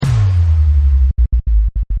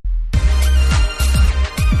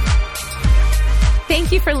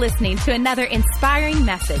for listening to another inspiring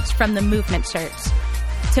message from the Movement Church.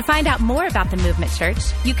 To find out more about the Movement Church,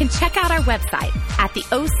 you can check out our website at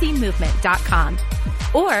theocmovement.com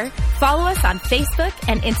or follow us on Facebook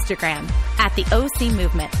and Instagram at the OC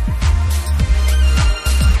Movement.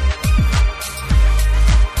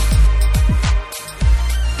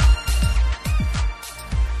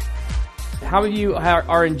 How many of you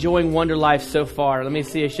are enjoying Wonder Life so far? Let me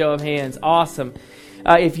see a show of hands. Awesome.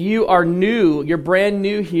 If you are new, you're brand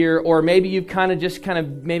new here, or maybe you've kind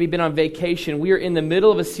of maybe been on vacation, we are in the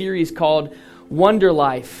middle of a series called Wonder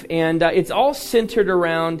Life. And it's all centered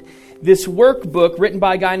around this workbook written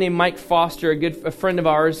by a guy named Mike Foster, a friend of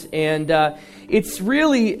ours. And it's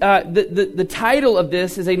really, the title of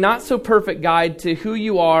this is a not-so-perfect guide to who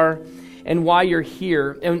you are and why you're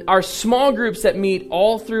here. And our small groups that meet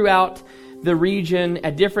all throughout the region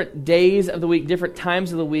at different days of the week, different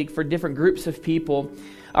times of the week for different groups of people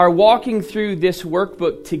are walking through this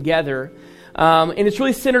workbook together. And it's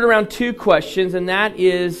really centered around two questions, and that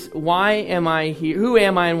is, why am I here? Who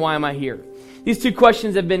am I and why am I here? These two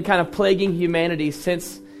questions have been kind of plaguing humanity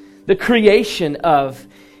since the creation of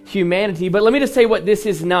humanity. But let me just say what this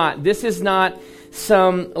is not. This is not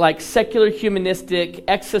some like secular, humanistic,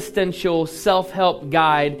 existential, self-help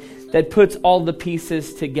guide that puts all the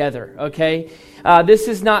pieces together, okay? This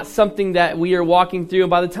is not something that we are walking through, and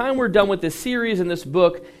by the time we're done with this series and this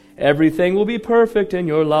book, everything will be perfect in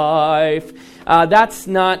your life. That's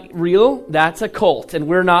not real. That's a cult, and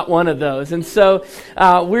we're not one of those. And so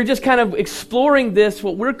we're just kind of exploring this,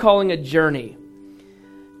 what we're calling a journey,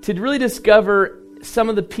 to really discover some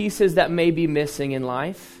of the pieces that may be missing in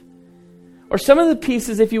life, or some of the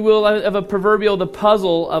pieces, if you will, of a proverbial, the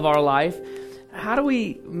puzzle of our life. How do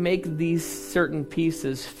we make these certain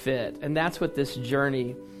pieces fit? And that's what this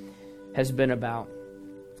journey has been about.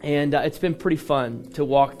 And it's been pretty fun to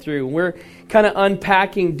walk through. We're kind of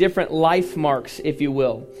unpacking different life marks, if you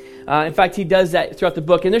will. In fact, he does that throughout the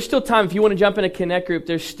book. And there's still time. If you want to jump in a Connect group,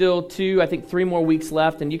 there's still 3 more weeks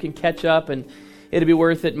left, and you can catch up, and it'll be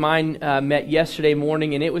worth it. Mine met yesterday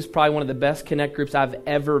morning, and it was probably one of the best Connect groups I've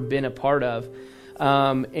ever been a part of.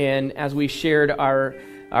 And as we shared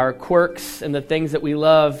our quirks and the things that we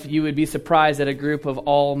love, you would be surprised at a group of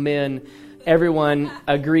all men. Everyone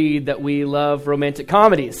agreed that we love romantic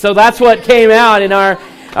comedies. So that's what came out in our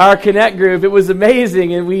Connect group. It was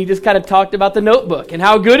amazing, and we just kind of talked about The Notebook and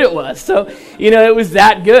how good it was. So, it was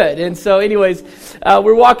that good. And so anyways,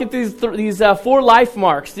 we're walking through these 4 life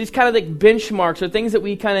marks, these kind of like benchmarks or things that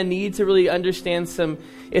we kind of need to really understand some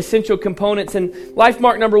essential components. And life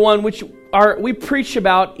mark number 1, which we preach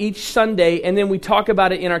about each Sunday, and then we talk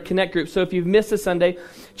about it in our Connect group. So if you've missed a Sunday,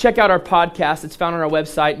 check out our podcast. It's found on our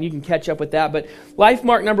website, and you can catch up with that. But life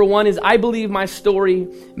mark number 1 is, I believe my story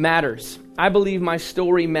matters. I believe my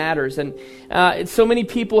story matters. And so many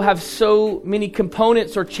people have so many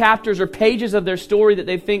components or chapters or pages of their story that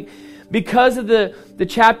they think, because of the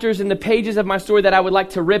chapters and the pages of my story that I would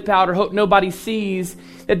like to rip out or hope nobody sees,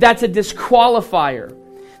 that's a disqualifier.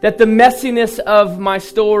 That the messiness of my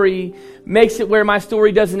story makes it where my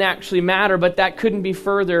story doesn't actually matter, but that couldn't be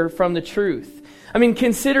further from the truth. I mean,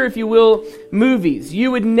 consider, if you will, movies. You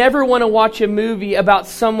would never want to watch a movie about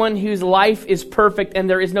someone whose life is perfect and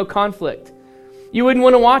there is no conflict. You wouldn't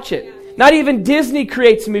want to watch it. Not even Disney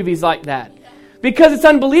creates movies like that because it's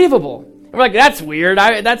unbelievable. We're like, that's weird.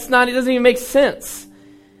 It doesn't even make sense.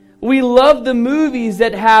 We love the movies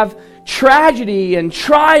that have tragedy and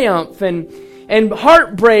triumph and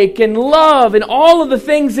heartbreak and love and all of the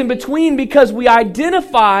things in between, because we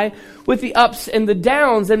identify with the ups and the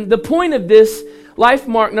downs. And the point of this life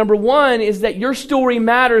mark number 1 is that your story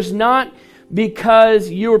matters not because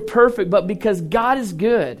you're perfect, but because God is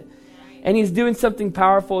good and He's doing something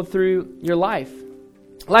powerful through your life.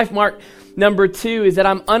 Life mark number 2 is that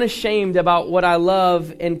I'm unashamed about what I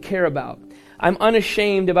love and care about. I'm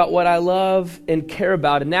unashamed about what I love and care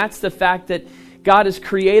about. And that's the fact that God has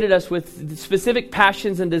created us with specific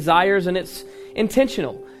passions and desires, and it's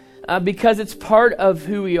intentional because it's part of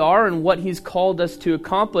who we are and what He's called us to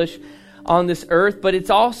accomplish on this earth. But it's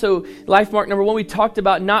also, life mark number 1, we talked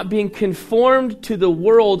about not being conformed to the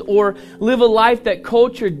world or live a life that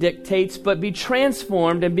culture dictates, but be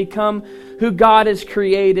transformed and become who God has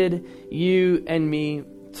created you and me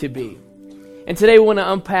to be. And today we want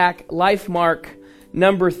to unpack life mark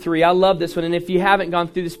number 3. I love this one. And if you haven't gone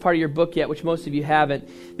through this part of your book yet, which most of you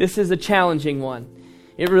haven't, this is a challenging one.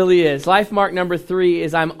 It really is. Life mark number 3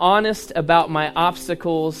 is, I'm honest about my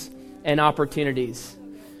obstacles and opportunities.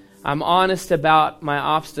 I'm honest about my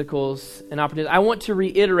obstacles and opportunities. I want to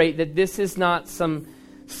reiterate that this is not some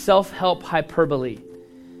self-help hyperbole.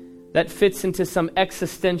 that fits into some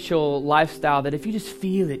existential lifestyle that if you just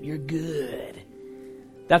feel it, you're good.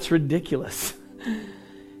 That's ridiculous.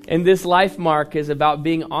 And this life mark is about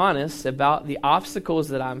being honest about the obstacles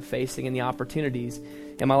that I'm facing and the opportunities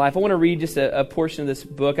in my life. I want to read just a portion of this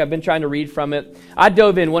book. I've been trying to read from it. I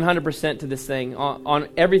dove in 100% to this thing on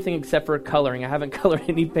everything except for coloring. I haven't colored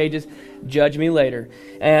any pages. Judge me later.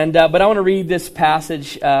 And but I want to read this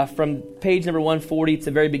passage from page number 140. It's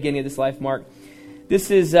the very beginning of this life mark. This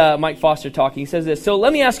is Mike Foster talking. He says this, "So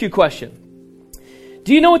let me ask you a question.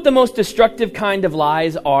 Do you know what the most destructive kind of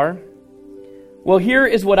lies are? Well, here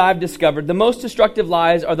is what I've discovered. The most destructive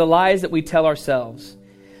lies are the lies that we tell ourselves.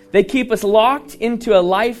 They keep us locked into a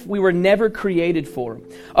life we were never created for.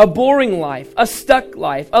 A boring life, a stuck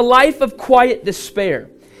life, a life of quiet despair.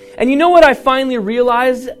 And you know what I finally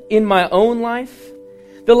realized in my own life?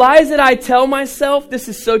 The lies that I tell myself, this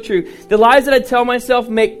is so true, the lies that I tell myself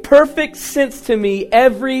make perfect sense to me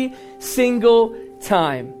every single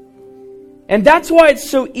time. And that's why it's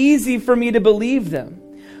so easy for me to believe them.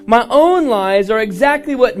 My own lies are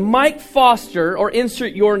exactly what Mike Foster, or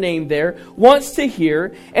insert your name there, wants to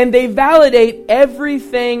hear, and they validate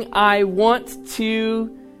everything I want to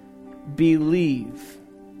believe."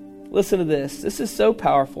 Listen to this. This is so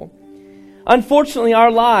powerful. "Unfortunately,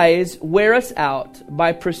 our lies wear us out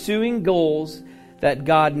by pursuing goals that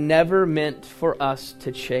God never meant for us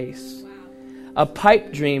to chase. A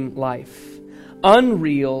pipe dream life.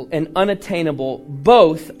 Unreal and unattainable,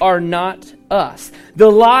 both are not us. The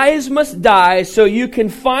lies must die so you can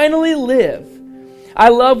finally live. I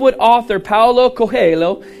love what author Paulo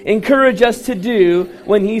Coelho encourages us to do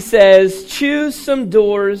when he says, close some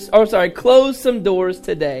doors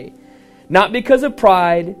today. Not because of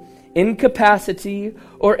pride, incapacity,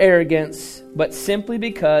 or arrogance, but simply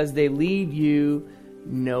because they lead you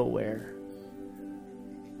nowhere.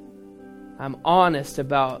 I'm honest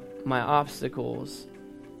about my obstacles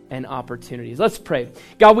and opportunities." Let's pray.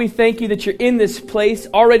 God, we thank you that you're in this place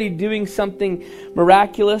already doing something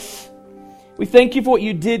miraculous. We thank you for what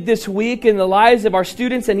you did this week in the lives of our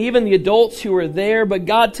students and even the adults who were there. But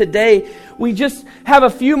God, today we just have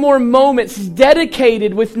a few more moments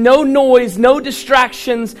dedicated with no noise, no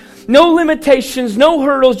distractions, no limitations, no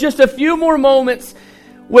hurdles, just a few more moments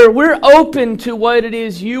where we're open to what it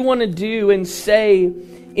is you want to do and say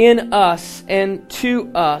in us and to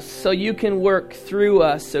us so you can work through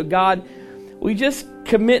us. So God, we just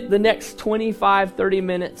commit the next 25, 30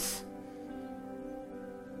 minutes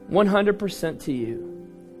 100% to you.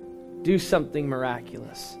 Do something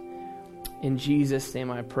miraculous. In Jesus' name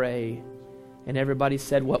I pray. And everybody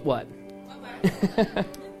said, what? I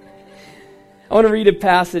want to read a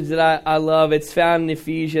passage that I love. It's found in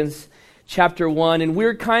Ephesians chapter 1, and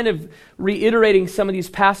we're kind of reiterating some of these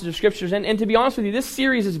passages of scriptures. And to be honest with you, this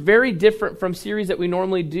series is very different from series that we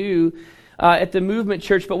normally do at the Movement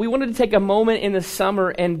Church, but we wanted to take a moment in the summer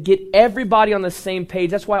and get everybody on the same page.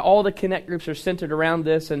 That's why all the Connect groups are centered around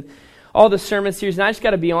this and all the sermon series. And I just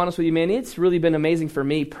got to be honest with you, man, it's really been amazing for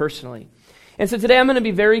me personally. And so today I'm going to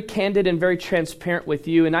be very candid and very transparent with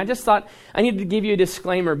you, and I just thought I needed to give you a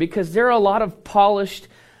disclaimer because there are a lot of polished,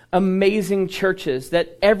 amazing churches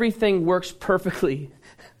that everything works perfectly.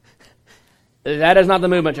 That is not the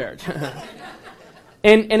Movement Church.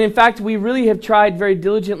 And in fact, we really have tried very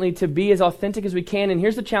diligently to be as authentic as we can. And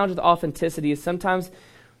here's the challenge with authenticity is sometimes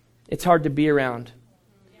it's hard to be around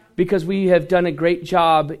because we have done a great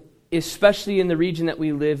job, especially in the region that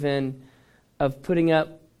we live in, of putting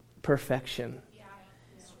up perfection.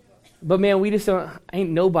 But man, we just ain't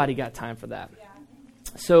nobody got time for that.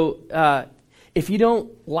 So if you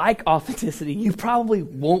don't like authenticity, you probably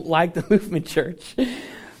won't like the Movement Church.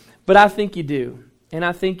 But I think you do. And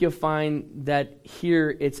I think you'll find that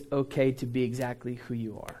here it's okay to be exactly who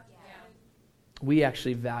you are. We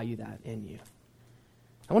actually value that in you.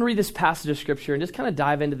 I want to read this passage of Scripture and just kind of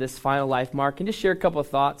dive into this final life mark and just share a couple of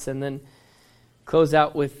thoughts and then close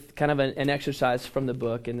out with kind of an exercise from the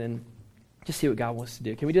book and then just see what God wants to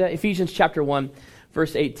do. Can we do that? Ephesians chapter 1,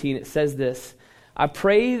 verse 18, it says this, I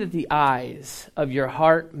pray that the eyes of your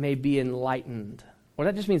heart may be enlightened. Well,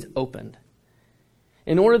 that just means opened.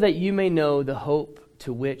 In order that you may know the hope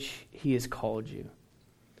to which he has called you.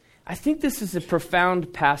 I think this is a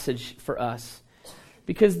profound passage for us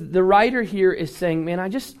because the writer here is saying, man, I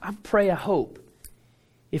pray a hope.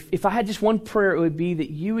 If I had just one prayer, it would be that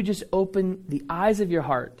you would just open the eyes of your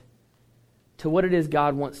heart to what it is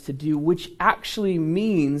God wants to do, which actually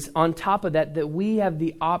means on top of that, that we have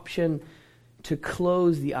the option to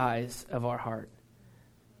close the eyes of our heart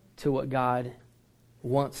to what God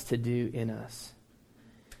wants to do in us.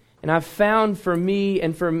 And I've found for me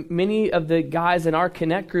and for many of the guys in our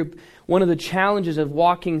Connect group, one of the challenges of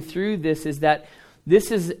walking through this is that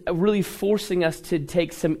this is really forcing us to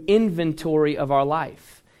take some inventory of our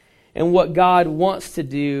life and what God wants to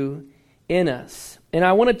do in us. And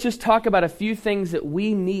I want to just talk about a few things that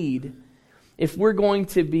we need if we're going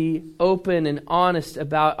to be open and honest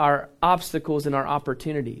about our obstacles and our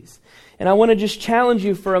opportunities. And I want to just challenge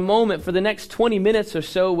you for a moment, for the next 20 minutes or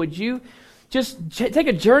so, would you just take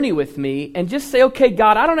a journey with me and just say, okay,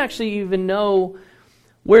 God, I don't actually even know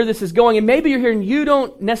where this is going. And maybe you're here and you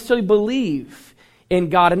don't necessarily believe in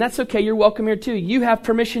God, and that's okay. You're welcome here too. You have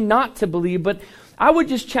permission not to believe, but I would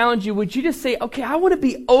just challenge you, would you just say, okay, I want to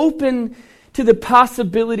be open to the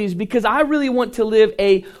possibilities because I really want to live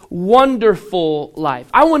a wonderful life.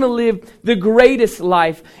 I want to live the greatest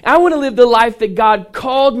life. I want to live the life that God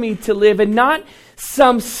called me to live, and not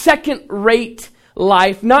some second-rate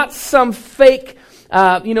life, not some fake,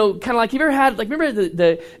 kind of like, have you ever had, remember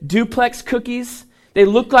the duplex cookies? They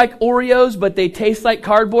look like Oreos, but they taste like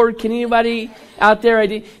cardboard. Can anybody out there?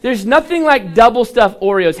 There's nothing like double stuffed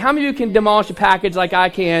Oreos. How many of you can demolish a package like I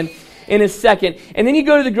can in a second? And then you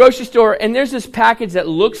go to the grocery store, and there's this package that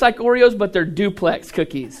looks like Oreos, but they're duplex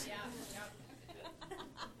cookies.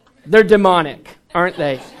 They're demonic, aren't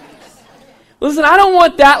they? Listen, I don't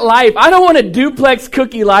want that life. I don't want a duplex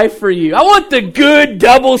cookie life for you. I want the good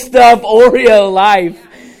double stuffed Oreo life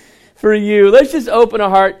for you. Let's just open our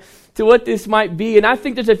heart to what this might be. And I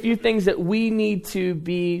think there's a few things that we need to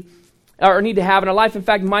be, or need to have in our life. In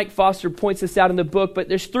fact, Mike Foster points this out in the book, but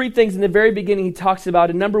there's 3 things in the very beginning he talks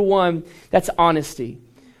about. And number 1, that's honesty.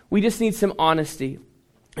 We just need some honesty.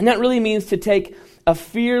 And that really means to take a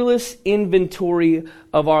fearless inventory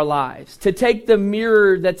of our lives. To take the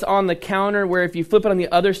mirror that's on the counter, where if you flip it on the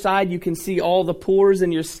other side, you can see all the pores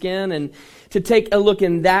in your skin, and to take a look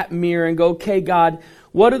in that mirror and go, okay, God,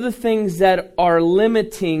 what are the things that are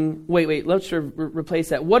limiting, let's replace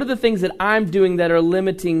that. What are the things that I'm doing that are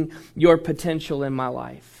limiting your potential in my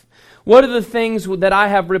life? What are the things that I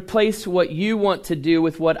have replaced what you want to do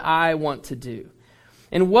with what I want to do?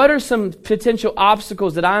 And what are some potential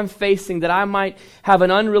obstacles that I'm facing that I might have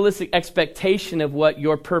an unrealistic expectation of what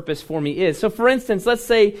your purpose for me is? So for instance, let's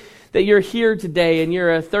say that you're here today and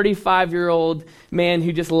you're a 35-year-old man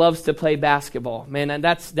who just loves to play basketball. Man, and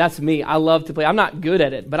that's me. I love to play. I'm not good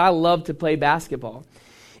at it, but I love to play basketball.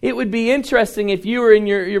 It would be interesting if you were in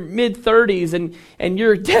your mid-30s and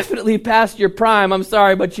you're definitely past your prime. I'm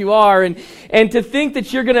sorry, but you are. And to think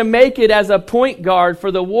that you're going to make it as a point guard for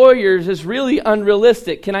the Warriors is really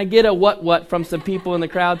unrealistic. Can I get a what from some people in the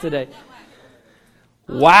crowd today?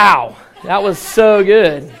 Wow, that was so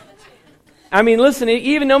good. I mean, listen,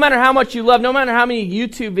 even no matter how much you love, no matter how many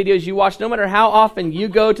YouTube videos you watch, no matter how often you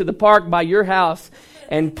go to the park by your house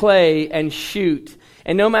and play and shoot,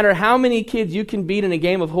 and no matter how many kids you can beat in a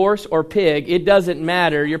game of horse or pig, it doesn't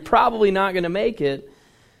matter. You're probably not going to make it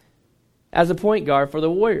as a point guard for the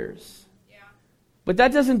Warriors. Yeah. But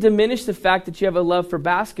that doesn't diminish the fact that you have a love for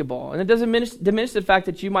basketball. And it doesn't diminish the fact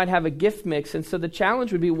that you might have a gift mix. And so the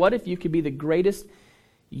challenge would be, what if you could be the greatest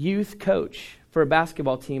youth coach for a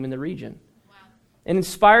basketball team in the region? Wow. And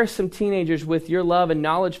inspire some teenagers with your love and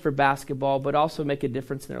knowledge for basketball, but also make a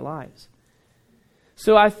difference in their lives.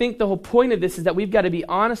 So I think the whole point of this is that we've got to be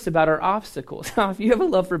honest about our obstacles. Now, if you have a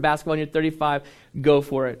love for basketball and you're 35, go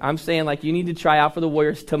for it. I'm saying you need to try out for the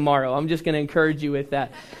Warriors tomorrow. I'm just going to encourage you with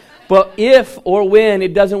that. But if or when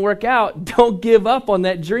it doesn't work out, don't give up on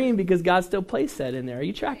that dream, because God still placed that in there. Are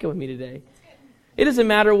you tracking with me today? It doesn't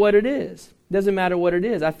matter what it is. It doesn't matter what it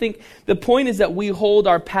is. I think the point is that we hold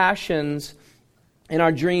our passions and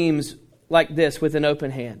our dreams like this with an open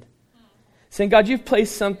hand. Saying, God, you've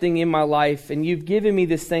placed something in my life and you've given me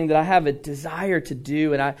this thing that I have a desire to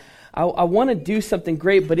do, and I want to do something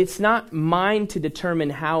great, but it's not mine to determine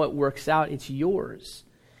how it works out. It's yours.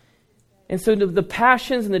 And so the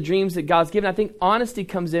passions and the dreams that God's given, I think honesty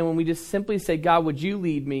comes in when we just simply say, God, would you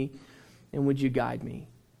lead me and would you guide me?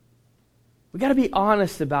 We got to be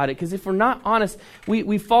honest about it, because if we're not honest,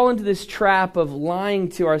 we fall into this trap of lying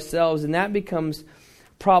to ourselves, and that becomes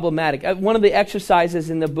problematic. One of the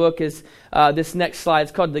exercises in the book is this next slide.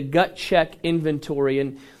 It's called the gut check inventory.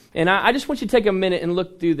 And I just want you to take a minute and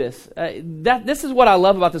look through this. This is what I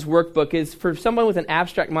love about this workbook, is for someone with an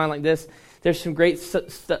abstract mind like this, there's some great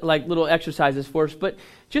little exercises for us. But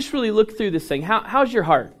just really look through this thing. How's your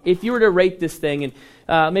heart? If you were to rate this thing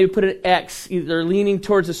and maybe put an X, either leaning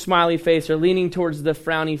towards the smiley face or leaning towards the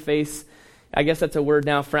frowny face. I guess that's a word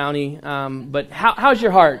now, frowny. But how's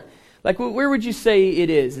your heart? Where would you say it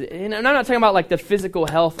is? And I'm not talking about the physical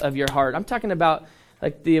health of your heart. I'm talking about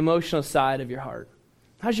the emotional side of your heart.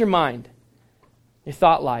 How's your mind? Your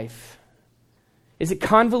thought life. Is it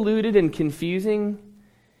convoluted and confusing?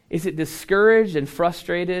 Is it discouraged and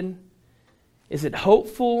frustrated? Is it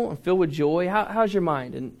hopeful and filled with joy? How's your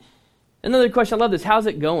mind? And another question, I love this. How's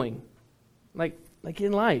it going? Like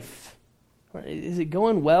in life. Is it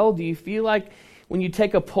going well? Do you feel like when you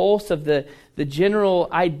take a pulse of the general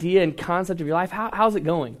idea and concept of your life, how's it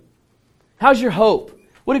going? How's your hope?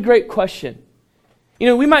 What a great question. You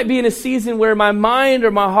know, we might be in a season where my mind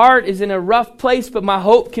or my heart is in a rough place, but my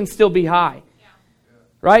hope can still be high. Yeah.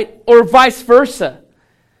 Right? Or vice versa.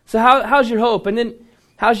 So how's your hope? And then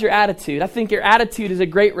how's your attitude? I think your attitude is a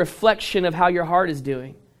great reflection of how your heart is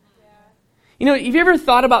doing. Yeah. You know, have you ever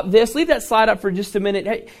thought about this? Leave that slide up for just a minute.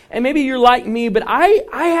 Hey, and maybe you're like me, but I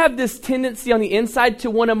have this tendency on the inside to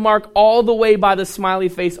want to mark all the way by the smiley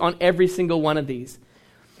face on every single one of these.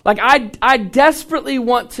 Like I desperately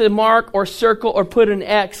want to mark or circle or put an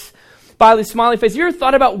X by the smiley face. You ever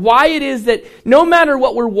thought about why it is that no matter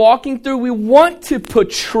what we're walking through, we want to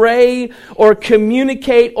portray or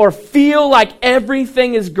communicate or feel like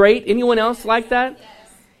everything is great? Anyone else like that? Yes.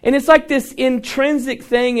 And it's like this intrinsic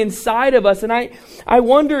thing inside of us. And I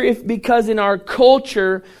wonder if because in our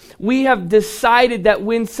culture, we have decided that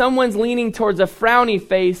when someone's leaning towards a frowny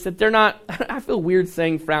face, that they're not, I feel weird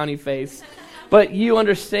saying frowny face. But you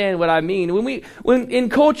understand what I mean. When in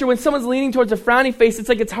culture, when someone's leaning towards a frowny face, it's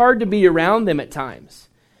like it's hard to be around them at times.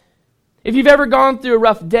 If you've ever gone through a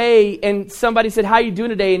rough day and somebody said, "How you doing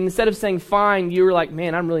today?" and instead of saying fine, you were like,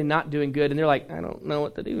 "Man, I'm really not doing good." And they're like, "I don't know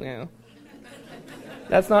what to do now."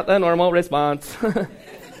 That's not the normal response.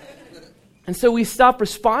 And so we stop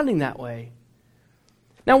responding that way.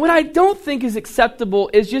 Now, what I don't think is acceptable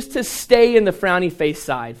is just to stay in the frowny face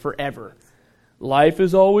side forever. Life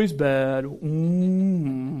is always bad. I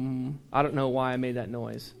don't know why I made that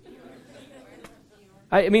noise.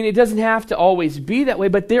 I mean, it doesn't have to always be that way,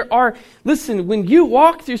 but listen, when you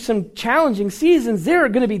walk through some challenging seasons, there are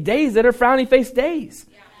going to be days that are frowny face days.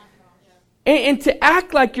 And to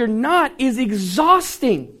act like you're not is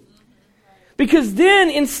exhausting. Because then,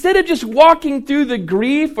 instead of just walking through the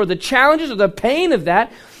grief or the challenges or the pain of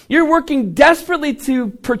that, you're working desperately to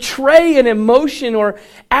portray an emotion or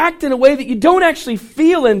act in a way that you don't actually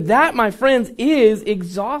feel, and that, my friends, is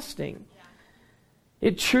exhausting.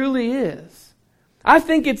 It truly is. I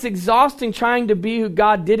think it's exhausting trying to be who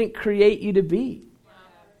God didn't create you to be.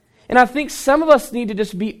 And I think some of us need to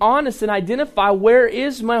just be honest and identify, where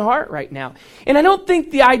is my heart right now? And I don't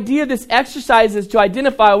think the idea of this exercise is to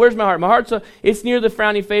identify, where's my heart? My heart's it's near the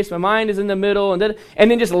frowny face, my mind is in the middle, and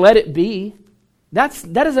then just let it be. That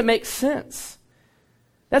doesn't make sense.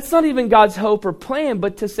 That's not even God's hope or plan,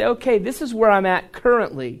 but to say, okay, this is where I'm at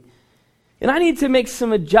currently. And I need to make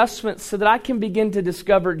some adjustments so that I can begin to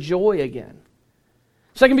discover joy again.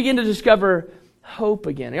 So I can begin to discover hope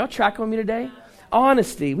again. Are y'all tracking with me today?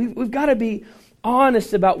 Honesty. We've got to be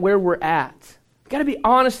honest about where we're at. We've got to be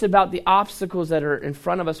honest about the obstacles that are in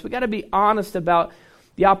front of us. We've got to be honest about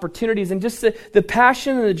the opportunities and just the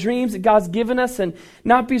passion and the dreams that God's given us, and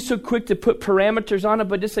not be so quick to put parameters on it,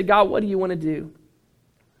 but just say, God, what do you want to do?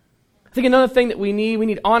 I think another thing that we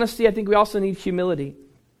need honesty. I think we also need humility.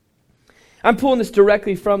 I'm pulling this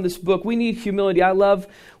directly from this book. We need humility. I love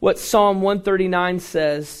what Psalm 139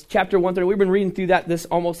 says. Chapter 130. We've been reading through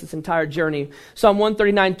this entire journey. Psalm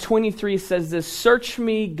 139:23 says this: "Search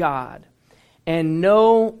me, God, and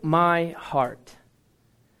know my heart.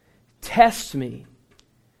 Test me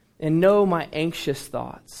and know my anxious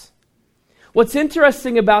thoughts." What's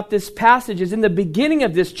interesting about this passage is in the beginning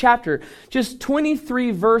of this chapter, just 23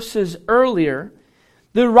 verses earlier,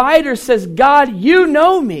 the writer says, God, you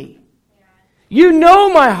know me. You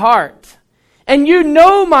know my heart. And you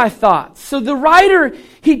know my thoughts. So the writer,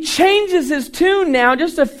 he changes his tune now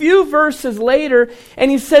just a few verses later,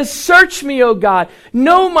 and he says, search me, O God.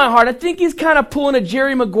 Know my heart. I think he's kind of pulling a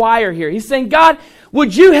Jerry Maguire here. He's saying, God,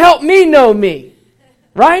 would you help me know me?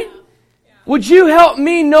 Right? Would you help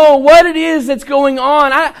me know what it is that's going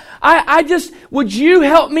on? Would you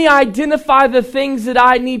help me identify the things that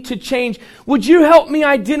I need to change? Would you help me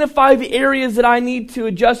identify the areas that I need to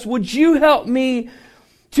adjust? Would you help me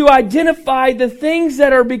to identify the things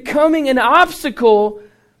that are becoming an obstacle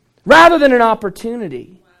rather than an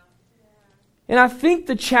opportunity? And I think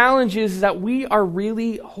the challenge is that we are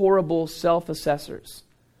really horrible self-assessors.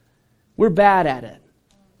 We're bad at it.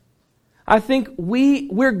 I think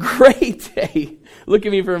we're great. Hey, look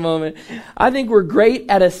at me for a moment. I think we're great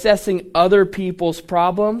at assessing other people's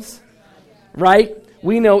problems, right?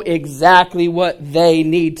 We know exactly what they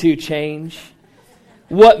need to change,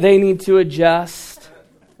 what they need to adjust,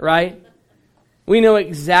 right? We know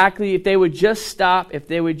exactly if they would just stop, if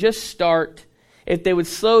they would just start, if they would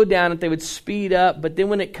slow down, if they would speed up. But then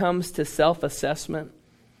when it comes to self-assessment,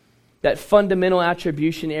 that fundamental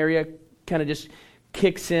attribution area kind of just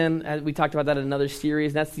kicks in. As we talked about that in another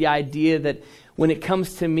series. That's the idea that when it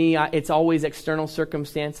comes to me, it's always external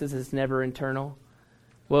circumstances. It's never internal.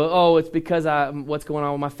 Well, it's because what's going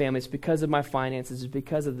on with my family. It's because of my finances. It's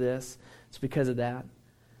because of this. It's because of that.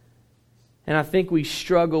 And I think we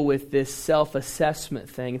struggle with this self-assessment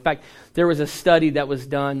thing. In fact, there was a study that was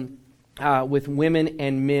done with women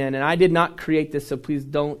and men. And I did not create this, so please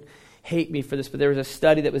don't hate me for this. But there was a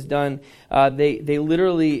study that was done. They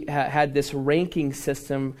literally had this ranking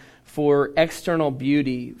system for external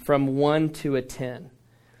beauty from 1 to a 10.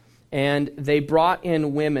 And they brought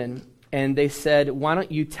in women and they said, why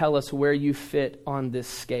don't you tell us where you fit on this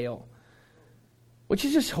scale? Which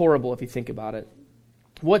is just horrible if you think about it.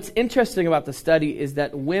 What's interesting about the study is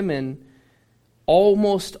that women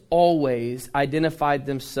almost always identified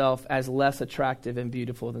themselves as less attractive and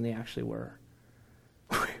beautiful than they actually were.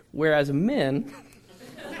 Whereas men,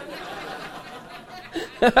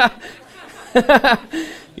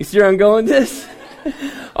 you see where I'm going with this?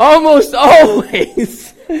 Almost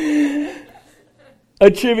always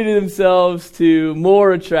attributed themselves to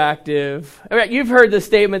more attractive. I mean, you've heard the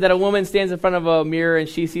statement that a woman stands in front of a mirror and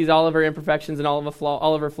she sees all of her imperfections and all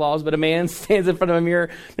of her flaws, but a man stands in front of a mirror,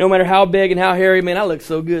 no matter how big and how hairy, man, I look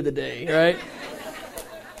so good today, right?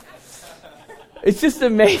 It's just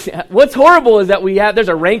amazing. What's horrible is that there's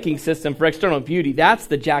a ranking system for external beauty. That's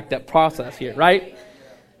the jacked up process here, right?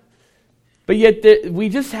 But yet we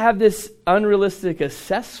just have this unrealistic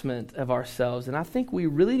assessment of ourselves. And I think we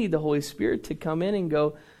really need the Holy Spirit to come in and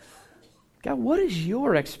go, God, what is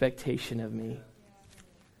your expectation of me?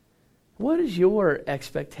 What is your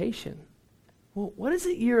expectation? Well, what is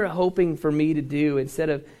it you're hoping for me to do instead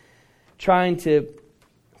of trying to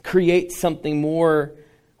create something more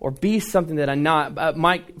or be something that I'm not?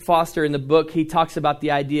 Mike Foster in the book, he talks about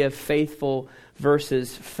the idea of faithful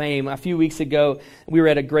versus fame. A few weeks ago, we were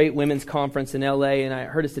at a great women's conference in LA, and I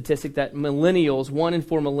heard a statistic that 1 in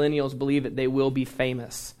 4 millennials believe that they will be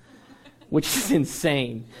famous, which is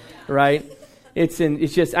insane, right? It's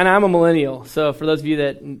just, and I'm a millennial, so for those of you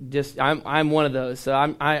that just, I'm one of those. So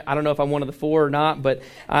I don't know if I'm one of the 4 or not, but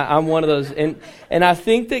I'm one of those. And I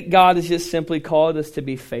think that God has just simply called us to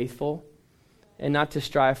be faithful and not to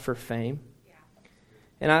strive for fame.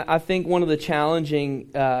 And I think one of the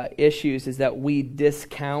challenging issues is that we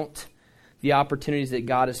discount the opportunities that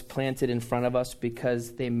God has planted in front of us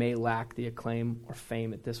because they may lack the acclaim or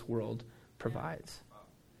fame that this world provides.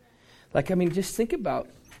 Just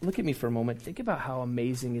look at me for a moment. Think about how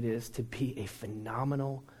amazing it is to be a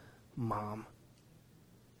phenomenal mom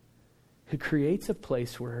who creates a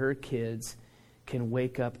place where her kids can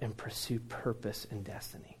wake up and pursue purpose and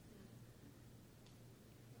destiny.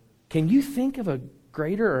 Can you think of a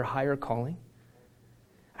greater or higher calling?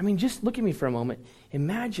 I mean, just look at me for a moment.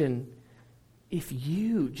 Imagine if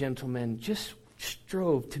you, gentlemen, just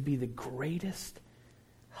strove to be the greatest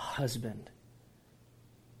husband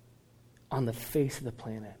on the face of the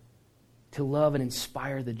planet, to love and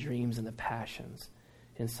inspire the dreams and the passions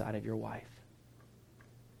inside of your wife.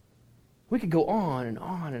 We could go on and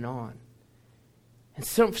on and on. And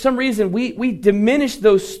for some reason, we diminish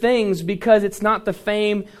those things because it's not the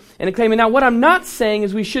fame and acclaim. And now what I'm not saying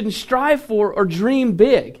is we shouldn't strive for or dream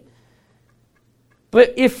big.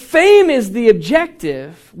 But if fame is the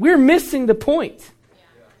objective, we're missing the point.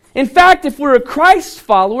 In fact, if we're a Christ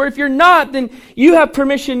follower, if you're not, then you have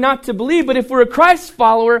permission not to believe. But if we're a Christ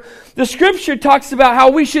follower, the Scripture talks about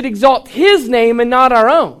how we should exalt His name and not our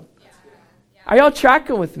own. Are y'all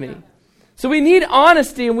tracking with me? So we need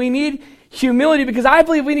honesty and we need humility, because I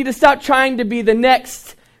believe we need to stop trying to be the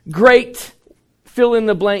next great fill in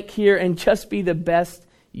the blank here and just be the best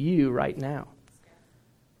you right now.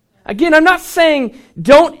 Again, I'm not saying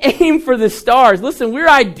don't aim for the stars. Listen, we're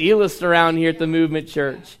idealists around here at the Movement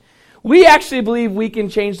Church. We actually believe we can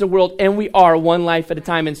change the world, and we are, one life at a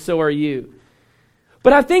time, and so are you.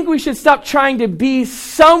 But I think we should stop trying to be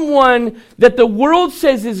someone that the world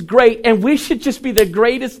says is great, and we should just be the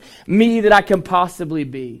greatest me that I can possibly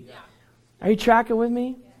be. Yeah. Are you tracking with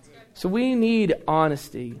me? So we need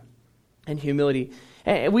honesty and humility.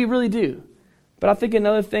 And we really do. But I think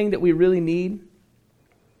another thing that we really need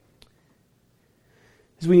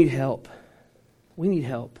is we need help. We need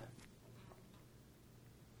help.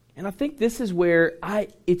 And I think this is where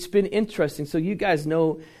it's been interesting. So you guys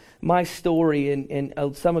know my story, and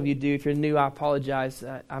some of you do. If you're new, I apologize.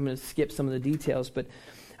 I'm going to skip some of the details. But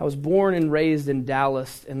I was born and raised in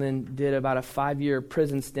Dallas, and then did about a 5-year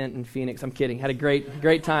prison stint in Phoenix. I'm kidding. Had a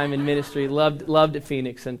great time in ministry. Loved at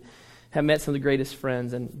Phoenix, and have met some of the greatest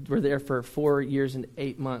friends, and we're there for 4 years and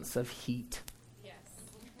 8 months of heat. Yes.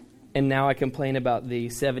 And now I complain about the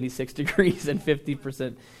 76 degrees and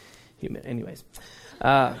 50% humid. Anyways.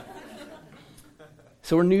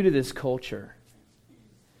 So we're new to this culture.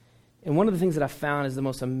 And one of the things that I found is the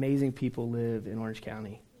most amazing people live in Orange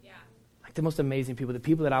County. Yeah. Like the most amazing people, the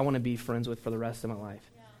people that I want to be friends with for the rest of my life.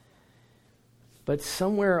 Yeah. But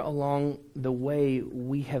somewhere along the way,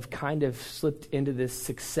 we have kind of slipped into this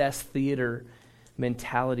success theater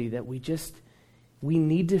mentality that we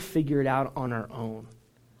need to figure it out on our own.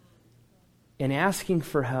 And asking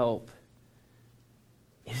for help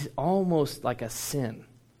is almost like a sin.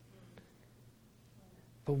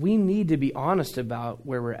 But we need to be honest about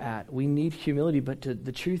where we're at. We need humility, but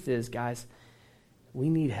the truth is, guys, we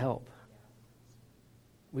need help.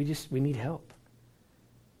 We need help.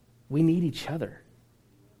 We need each other.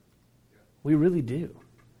 We really do.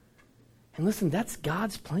 And listen, that's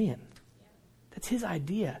God's plan. That's his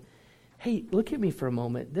idea. Hey, look at me for a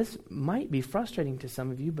moment. This might be frustrating to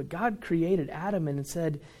some of you, but God created Adam and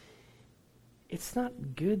said, it's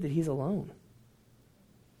not good that he's alone.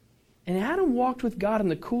 And Adam walked with God in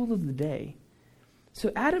the cool of the day.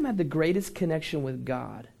 So Adam had the greatest connection with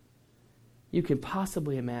God you can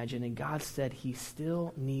possibly imagine. And God said he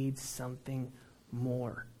still needs something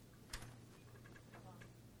more.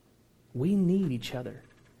 We need each other.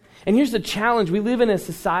 And here's the challenge. We live in a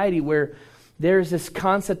society where there's this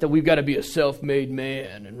concept that we've got to be a self-made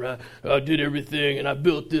man. And I did everything, and I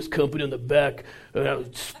built this company on the back. And I was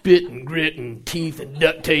spit and grit and teeth and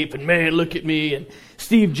duct tape. And man, look at me. And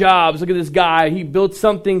Steve Jobs, look at this guy. He built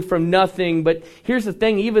something from nothing. But here's the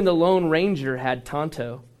thing. Even the Lone Ranger had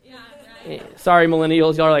Tonto. Yeah, right. Sorry,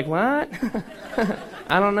 millennials. Y'all are like, what?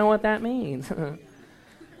 I don't know what that means.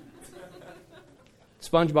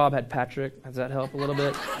 SpongeBob had Patrick. Does that help a little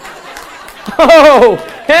bit? Oh,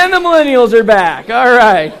 and the millennials are back. All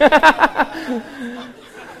right.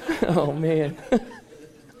 Oh, man.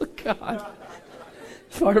 Oh, God.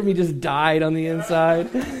 Part of me just died on the inside.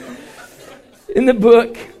 In the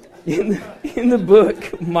book,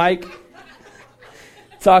 Mike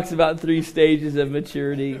talks about 3 stages of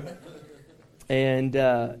maturity. And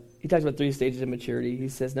he talks about 3 stages of maturity. He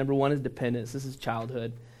says, number 1 is dependence. This is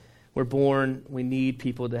childhood. We're born, we need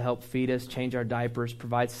people to help feed us, change our diapers,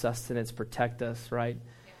 provide sustenance, protect us, right?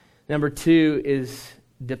 Yeah. Number 2 is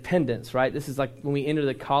dependence, right? This is like when we enter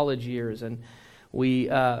the college years and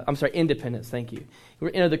independence, thank you.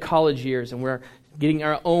 We enter the college years and we're getting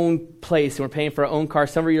our own place and we're paying for our own car.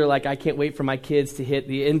 Some of you are like, I can't wait for my kids to hit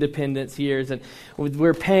the independence years, and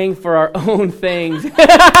we're paying for our own things.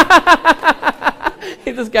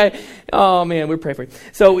 This guy, oh man, we're praying for you.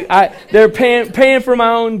 So they're paying for my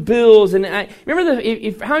own bills, and I remember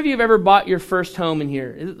how many of you have ever bought your first home in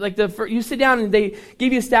here? Like you sit down and they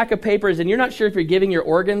give you a stack of papers, and you're not sure if you're giving your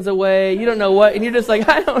organs away. You don't know what, and you're just like,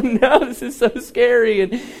 I don't know. This is so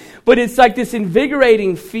scary, but it's like this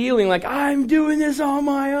invigorating feeling, like I'm doing this on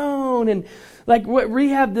my own, and like we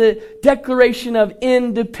have the Declaration of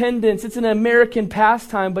Independence. It's an American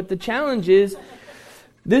pastime, but the challenge is,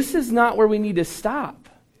 this is not where we need to stop.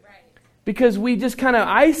 Because we just kind of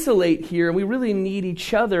isolate here, and we really need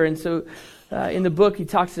each other. And so in the book, he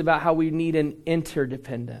talks about how we need an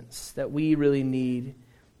interdependence, that we really need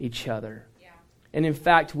each other. Yeah. And in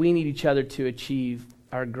fact, we need each other to achieve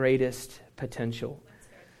our greatest potential.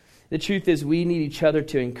 The truth is, we need each other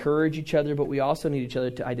to encourage each other, but we also need each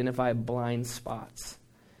other to identify blind spots.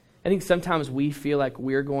 I think sometimes we feel like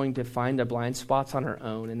we're going to find the blind spots on our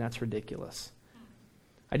own, and that's ridiculous.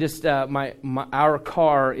 Our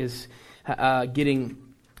car is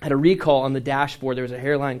had a recall on the dashboard. There was a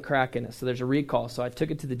hairline crack in it, so there's a recall. So I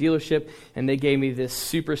took it to the dealership, and they gave me this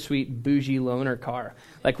super sweet bougie loaner car.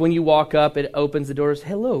 Like when you walk up, it opens the doors.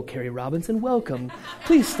 Hello, Carey Robinson, welcome.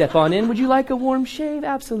 Please step on in. Would you like a warm shave?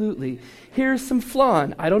 Absolutely. Here's some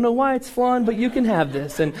flan. I don't know why it's flan, but you can have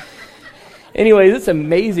this. And anyways, it's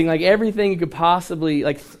amazing. Like everything you could possibly,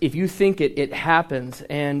 like if you think it happens.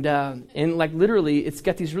 And like literally, it's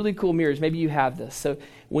got these really cool mirrors. Maybe you have this. So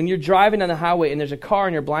when you're driving down the highway and there's a car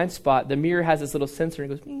in your blind spot, the mirror has this little sensor and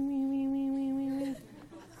it goes, mee, mee, mee, mee, mee, mee, mee.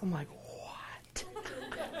 I'm like, what?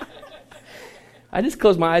 I just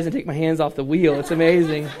close my eyes and take my hands off the wheel. It's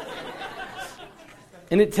amazing.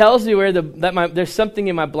 And it tells you where there's something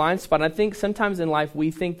in my blind spot. And I think sometimes in life we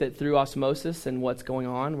think that through osmosis and what's going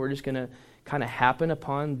on, we're just going to kind of happen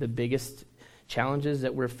upon the biggest challenges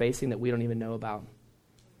that we're facing that we don't even know about.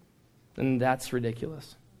 And that's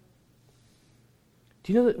ridiculous.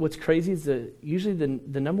 Do you know that what's crazy is usually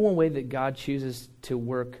the number one way that God chooses to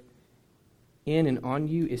work in and on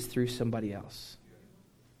you is through somebody else.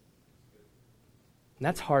 And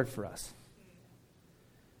that's hard for us.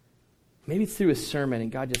 Maybe it's through a sermon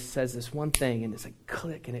and God just says this one thing and it's like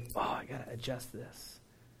click and I got to adjust this.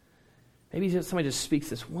 Maybe somebody just speaks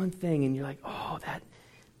this one thing and you're like, oh,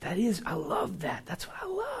 that is, I love that. That's what I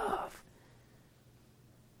love.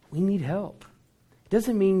 We need help. It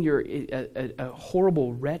doesn't mean you're a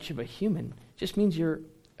horrible wretch of a human. It just means you're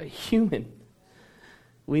a human.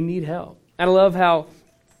 We need help. And I love how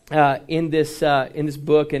in this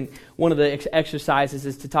book, and one of the exercises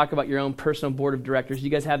is to talk about your own personal board of directors. You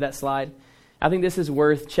guys have that slide? I think this is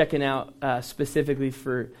worth checking out specifically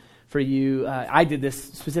for you. I did this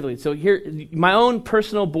specifically. So here, my own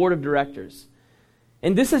personal board of directors.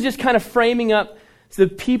 And this is just kind of framing up the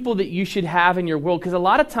people that you should have in your world. Because a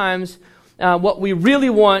lot of times, what we really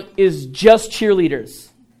want is just cheerleaders.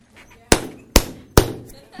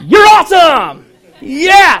 You're awesome!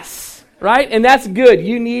 Yes! Right? And that's good.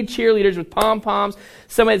 You need cheerleaders with pom-poms,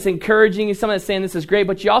 somebody that's encouraging you, somebody that's saying this is great,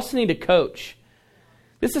 but you also need a coach.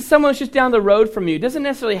 This is someone who's just down the road from you. It doesn't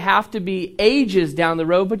necessarily have to be ages down the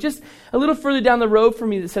road, but just a little further down the road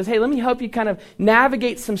from you that says, hey, let me help you kind of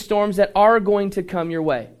navigate some storms that are going to come your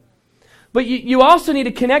way. But you also need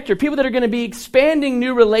a connector, people that are going to be expanding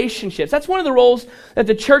new relationships. That's one of the roles that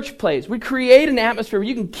the church plays. We create an atmosphere where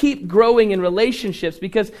you can keep growing in relationships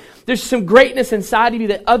because there's some greatness inside of you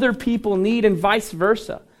that other people need and vice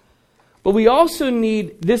versa. But we also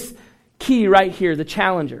need this key right here, the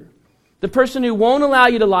challenger. The person who won't allow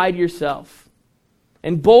you to lie to yourself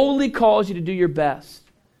and boldly calls you to do your best.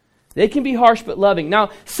 They can be harsh but loving.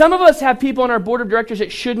 Now, some of us have people on our board of directors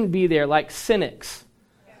that shouldn't be there, like cynics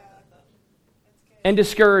and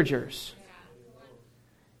discouragers.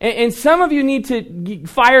 And some of you need to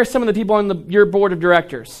fire some of the people on your board of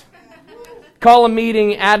directors. Call a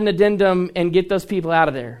meeting, add an addendum, and get those people out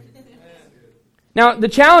of there. Now, the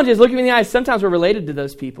challenge is, look me in the eyes, sometimes we're related to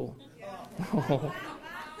those people.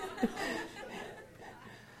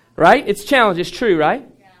 Right? It's a challenge. It's true, right?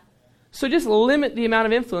 Yeah. So just limit the amount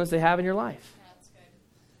of influence they have in your life. That's good.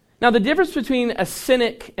 Now, the difference between a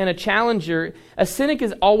cynic and a challenger, a cynic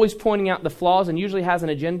is always pointing out the flaws and usually has an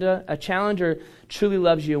agenda. A challenger truly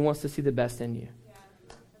loves you and wants to see the best in you. Yeah.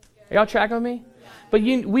 That's good. Are y'all tracking with me? Yeah. But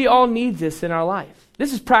we all need this in our life.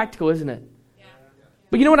 This is practical, isn't it? Yeah.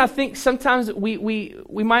 But you know what I think? Sometimes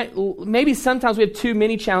maybe sometimes we have too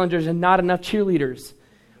many challengers and not enough cheerleaders.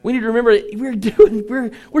 We need to remember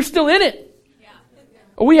that we're still in it. Yeah.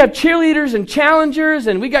 We have cheerleaders and challengers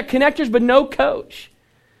and we got connectors but no coach.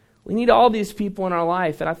 We need all these people in our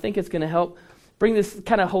life, and I think it's going to help bring this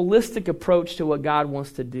kind of holistic approach to what God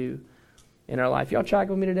wants to do in our life. Y'all track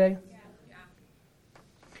with me today?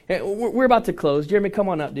 Yeah. We're about to close. Jeremy, come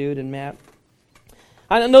on up, dude, and Matt.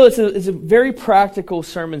 I know it's a very practical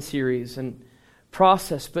sermon series and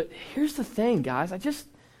process, but here's the thing, guys.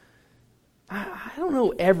 I don't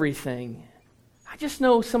know everything. I just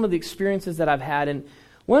know some of the experiences that I've had. And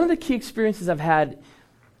one of the key experiences I've had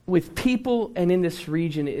with people and in this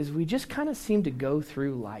region is we just kind of seem to go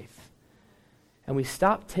through life. And we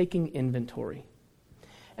stop taking inventory.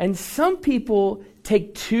 And some people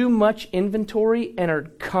take too much inventory and are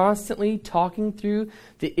constantly talking through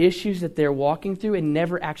the issues that they're walking through and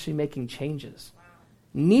never actually making changes. Wow.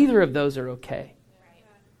 Neither of those are okay. Right.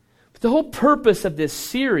 But the whole purpose of this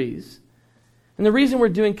series, and the reason we're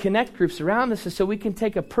doing connect groups around this, is so we can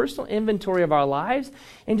take a personal inventory of our lives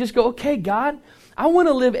and just go, okay, God, I want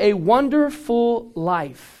to live a wonderful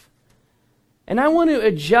life. And I want to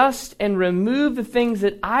adjust and remove the things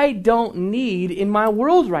that I don't need in my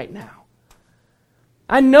world right now.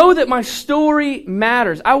 I know that my story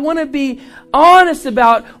matters. I want to be honest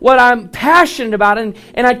about what I'm passionate about and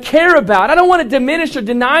I care about. I don't want to diminish or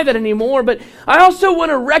deny that anymore, but I also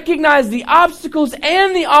want to recognize the obstacles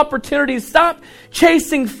and the opportunities. Stop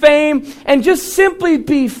chasing fame and just simply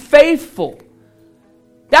be faithful.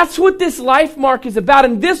 That's what this life mark is about,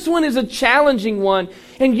 and this one is a challenging one.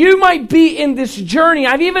 And you might be in this journey.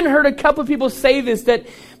 I've even heard a couple of people say this, that,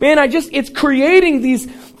 man, it's creating these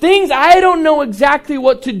things I don't know exactly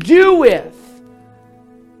what to do with.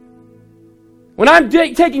 When I'm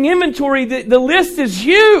taking inventory, the list is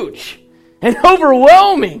huge and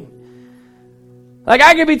overwhelming. Like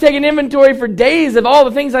I could be taking inventory for days of all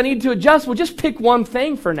the things I need to adjust. Well, just pick one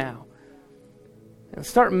thing for now and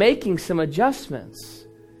start making some adjustments.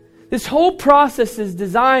 This whole process is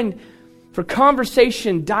designed for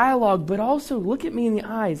conversation, dialogue, but also, look at me in the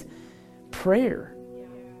eyes, prayer.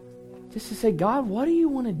 Just to say, God, what do you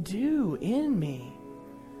want to do in me?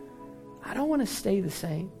 I don't want to stay the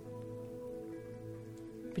same.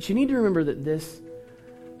 But you need to remember that this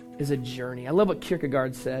is a journey. I love what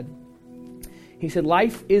Kierkegaard said. He said,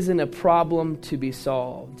 life isn't a problem to be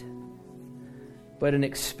solved. but an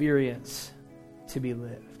experience to be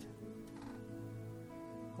lived.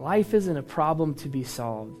 Life isn't a problem to be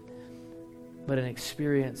solved, but an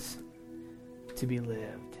experience to be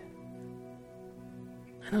lived.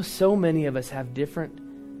 I know so many of us have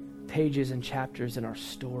different pages and chapters in our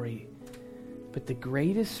story, but the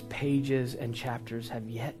greatest pages and chapters have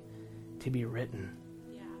yet to be written.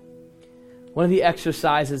 One of the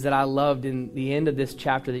exercises that I loved in the end of this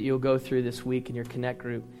chapter that you'll go through this week in your Connect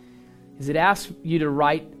group is it asks you to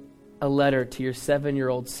write a letter to your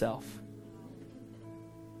 7-year-old self.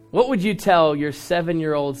 What would you tell your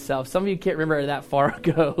 7-year-old self? Some of you can't remember that far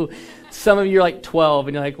ago. Some of you are like 12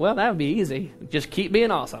 and you're like, well, that would be easy. Just keep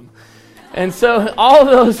being awesome. And so all of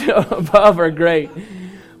those above are great.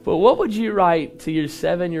 But what would you write to your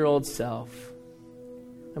 7-year-old self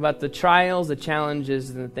about the trials, the challenges,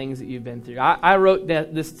 and the things that you've been through? I wrote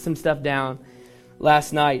some stuff down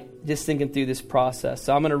last night just thinking through this process.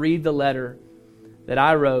 So I'm going to read the letter that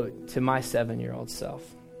I wrote to my 7-year-old self.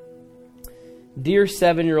 Dear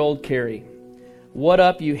 7-year-old Carey, what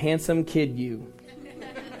up, you handsome kid, you?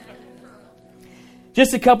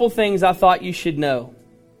 Just a couple things I thought you should know.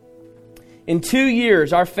 In 2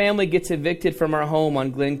 years, our family gets evicted from our home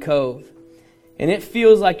on Glen Cove, and it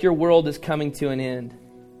feels like your world is coming to an end.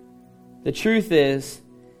 The truth is,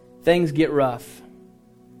 things get rough.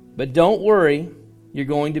 But don't worry, you're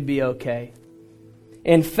going to be okay.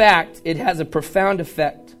 In fact, it has a profound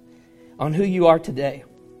effect on who you are today.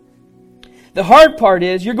 The hard part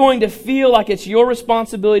is you're going to feel like it's your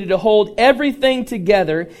responsibility to hold everything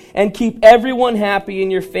together and keep everyone happy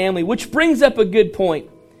in your family, which brings up a good point.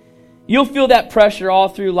 You'll feel that pressure all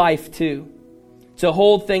through life too, to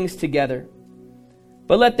hold things together.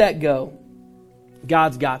 But let that go.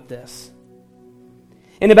 God's got this.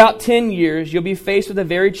 In about 10 years, you'll be faced with a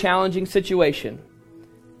very challenging situation.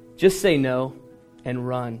 Just say no and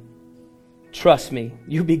run. Trust me,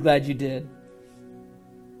 you'll be glad you did.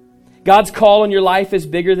 God's call on your life is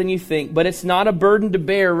bigger than you think, but it's not a burden to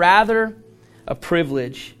bear, rather a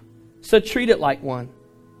privilege. So treat it like one.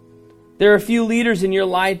 There are a few leaders in your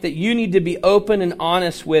life that you need to be open and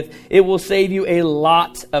honest with. It will save you a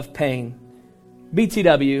lot of pain.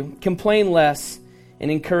 BTW, complain less and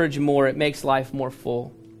encourage more. It makes life more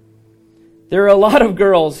full. There are a lot of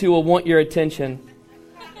girls who will want your attention.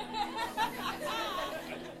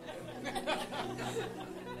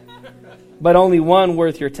 But only one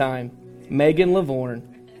worth your time, Megan Lavorne.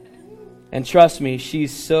 And trust me,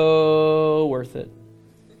 she's so worth it.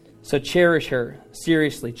 So cherish her.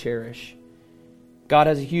 Seriously cherish. God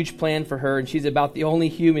has a huge plan for her, and she's about the only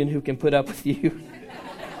human who can put up with you.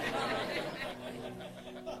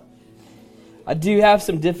 I do have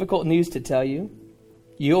some difficult news to tell you.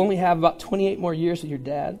 You only have about 28 more years with your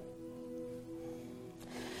dad.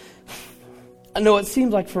 I know it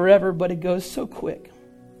seems like forever, but it goes so quick.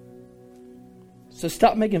 So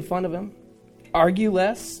stop making fun of him. Argue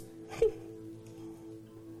less.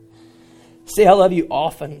 Say I love you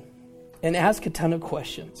often. And ask a ton of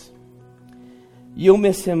questions. You'll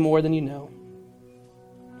miss him more than you know.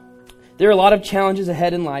 There are a lot of challenges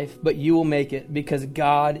ahead in life, but you will make it because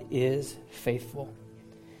God is faithful.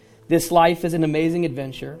 This life is an amazing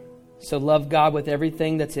adventure. So love God with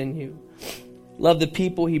everything that's in you. Love the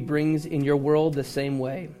people He brings in your world the same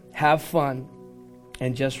way. Have fun.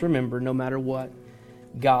 And just remember, no matter what,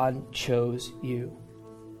 God chose you.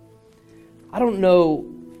 I don't know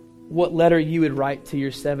what letter you would write to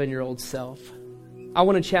your 7-year-old self. I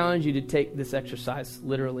want to challenge you to take this exercise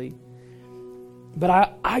literally.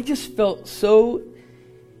 But I just felt so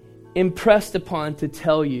impressed upon to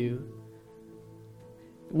tell you,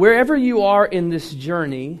 wherever you are in this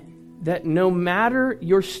journey, that no matter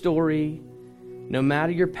your story, no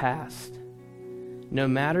matter your past, no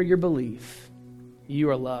matter your belief, you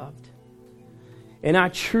are loved. And I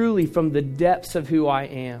truly, from the depths of who I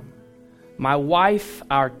am, my wife,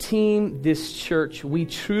 our team, this church, we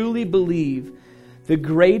truly believe the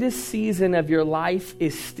greatest season of your life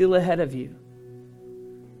is still ahead of you.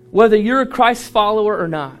 Whether you're a Christ follower or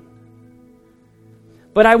not.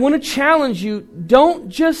 But I want to challenge you, don't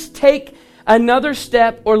just take another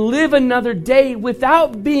step or live another day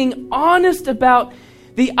without being honest about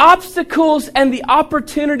the obstacles and the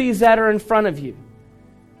opportunities that are in front of you.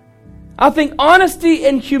 I think honesty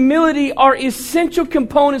and humility are essential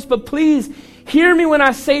components, but please hear me when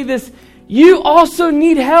I say this. You also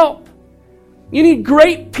need help. You need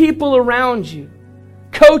great people around you.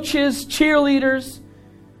 Coaches, cheerleaders,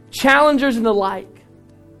 challengers, and the like.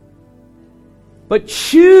 But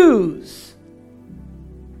choose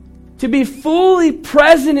to be fully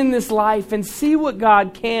present in this life and see what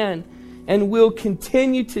God can and will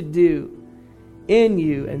continue to do in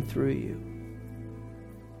you and through you.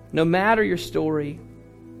 No matter your story,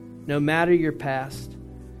 no matter your past,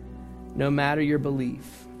 no matter your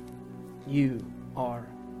belief, you are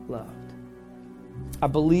loved. I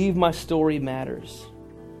believe my story matters.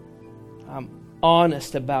 I'm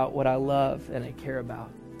honest about what I love and I care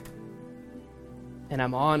about. And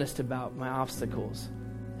I'm honest about my obstacles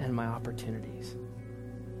and my opportunities.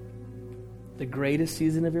 The greatest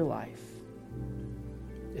season of your life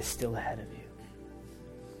is still ahead of you.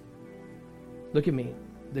 Look at me.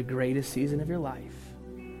 The greatest season of your life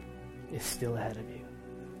is still ahead of you.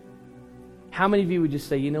 How many of you would just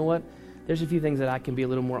say, you know what? There's a few things that I can be a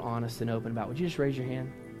little more honest and open about. Would you just raise your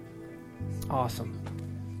hand? Awesome.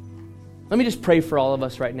 Let me just pray for all of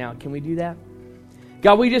us right now. Can we do that?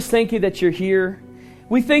 God, we just thank you that you're here.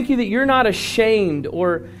 We thank you that you're not ashamed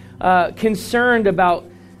or concerned about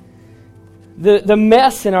the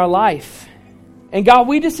mess in our life. And God,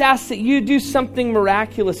 we just ask that you do something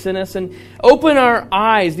miraculous in us and open our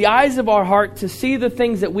eyes, the eyes of our heart, to see the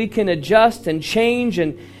things that we can adjust and change.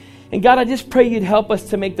 And God, I just pray you'd help us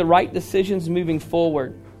to make the right decisions moving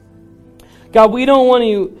forward. God, we don't want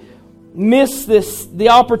to miss the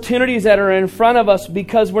opportunities that are in front of us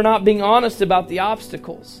because we're not being honest about the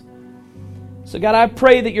obstacles. So God, I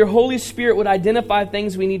pray that your Holy Spirit would identify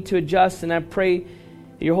things we need to adjust, and I pray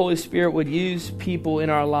that your Holy Spirit would use people in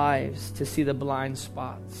our lives to see the blind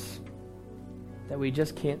spots that we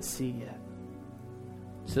just can't see yet,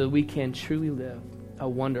 so that we can truly live a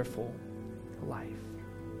wonderful life.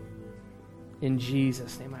 In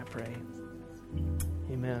Jesus' name I pray.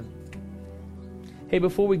 Amen. Hey,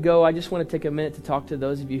 before we go, I just want to take a minute to talk to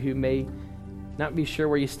those of you who may not be sure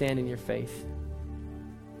where you stand in your faith.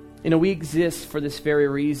 You know, we exist for this very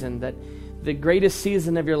reason, that the greatest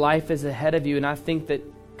season of your life is ahead of you, and I think that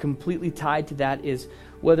completely tied to that is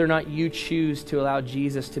whether or not you choose to allow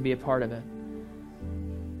Jesus to be a part of it.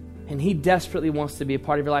 And he desperately wants to be a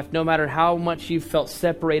part of your life, no matter how much you've felt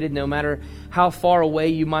separated, no matter how far away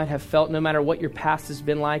you might have felt, no matter what your past has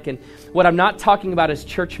been like. And what I'm not talking about is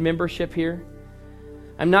church membership here.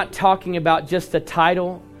 I'm not talking about just a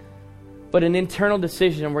title, but an internal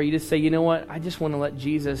decision where you just say, you know what, I just want to let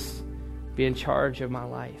Jesus be in charge of my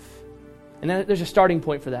life. And there's a starting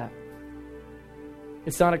point for that.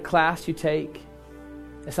 It's not a class you take.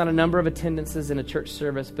 It's not a number of attendances in a church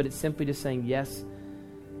service, but it's simply just saying yes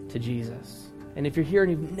to Jesus. And if you're here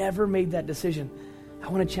and you've never made that decision, I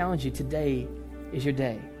want to challenge you. Today is your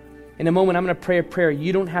day. In a moment, I'm going to pray a prayer.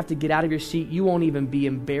 You don't have to get out of your seat. You won't even be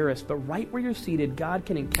embarrassed. But right where you're seated, God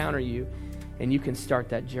can encounter you, and you can start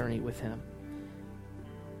that journey with him.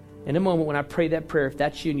 In a moment, when I pray that prayer, if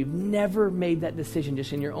that's you and you've never made that decision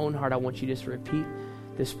just in your own heart, I want you just to repeat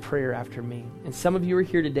this prayer after me. And some of you are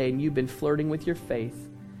here today and you've been flirting with your faith.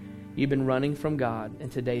 You've been running from God,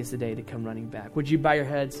 and today's the day to come running back. Would you bow your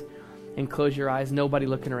heads and close your eyes? Nobody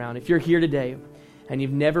looking around. If you're here today and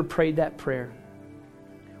you've never prayed that prayer,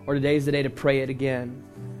 or today's the day to pray it again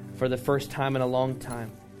for the first time in a long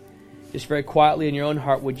time, just very quietly in your own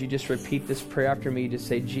heart, would you just repeat this prayer after me? Just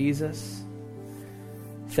say, Jesus,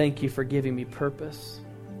 thank you for giving me purpose.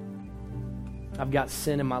 I've got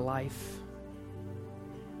sin in my life,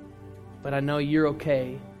 but I know you're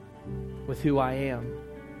okay with who I am.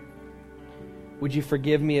 Would you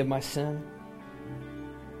forgive me of my sin?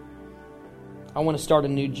 I want to start a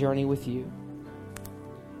new journey with you.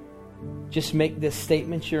 Just make this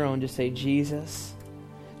statement your own. Just say, Jesus,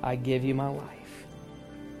 I give you my life.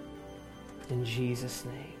 In Jesus'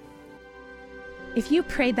 name. If you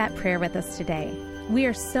prayed that prayer with us today, we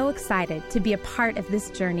are so excited to be a part of this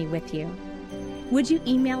journey with you. Would you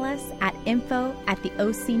email us at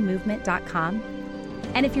info@theocmovement.com?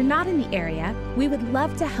 And if you're not in the area, we would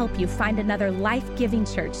love to help you find another life-giving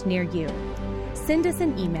church near you. Send us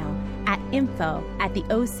an email at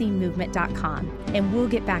info@theocmovement.com, and we'll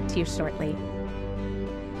get back to you shortly.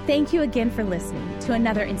 Thank you again for listening to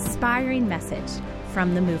another inspiring message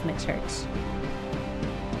from the Movement Church.